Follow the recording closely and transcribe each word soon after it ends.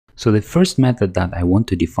So the first method that I want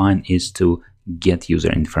to define is to get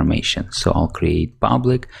user information. So I'll create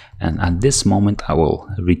public, and at this moment I will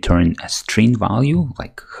return a string value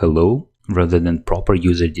like hello rather than proper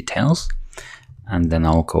user details, and then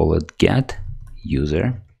I'll call it get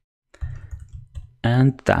user,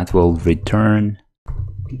 and that will return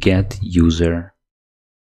get user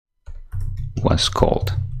was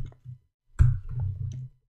called.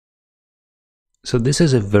 So this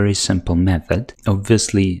is a very simple method.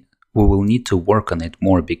 Obviously we will need to work on it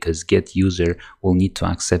more because get user will need to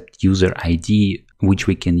accept user ID, which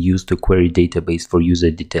we can use to query database for user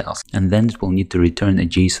details, and then it will need to return a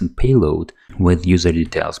JSON payload with user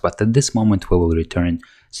details, but at this moment we will return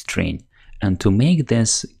string. And to make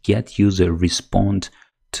this get user respond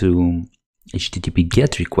to HTTP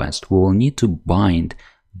GET request, we will need to bind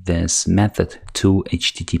this method to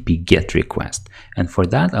HTTP GET request, and for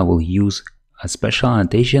that I will use a special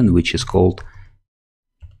annotation which is called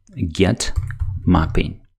get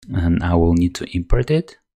mapping, and I will need to import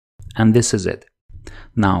it, and this is it.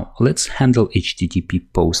 Now let's handle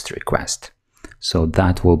HTTP post request. So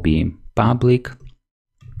that will be public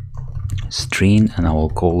string, and I will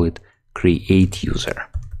call it create user,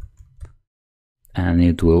 and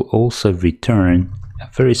it will also return a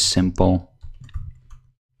very simple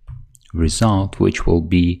result which will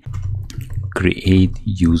be create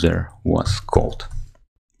user was called.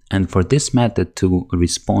 And for this method to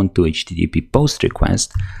respond to HTTP post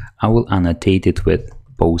request, I will annotate it with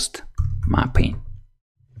post mapping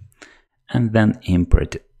and then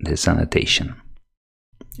import this annotation.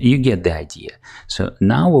 You get the idea. So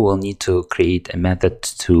now we will need to create a method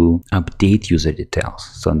to update user details.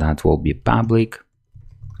 So that will be public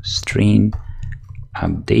string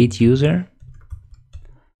update user,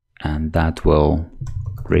 and that will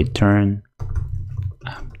return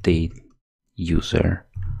update user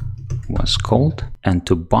was called. And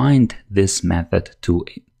to bind this method to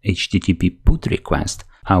HTTP put request,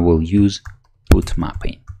 I will use put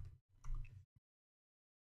mapping.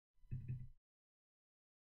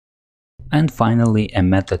 And finally, a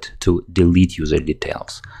method to delete user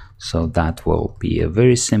details. So that will be a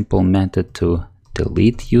very simple method to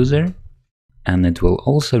delete user, and it will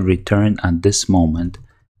also return at this moment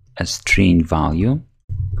a string value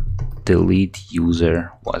delete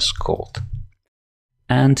user was called.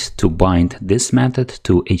 And to bind this method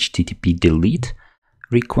to HTTP delete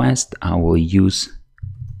request, I will use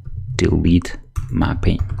delete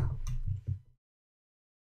mapping,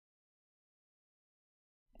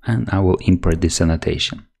 and I will import this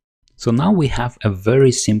annotation. So now we have a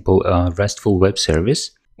very simple RESTful web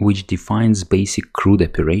service which defines basic CRUD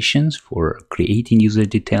operations for creating user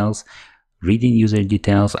details, reading user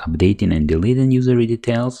details, updating and deleting user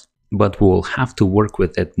details, but we will have to work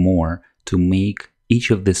with it more to make each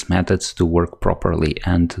of these methods to work properly,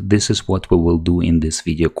 and this is what we will do in this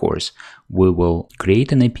video course. We will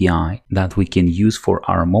create an API that we can use for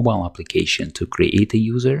our mobile application to create a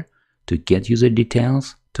user, to get user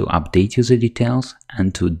details, to update user details,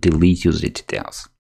 and to delete user details.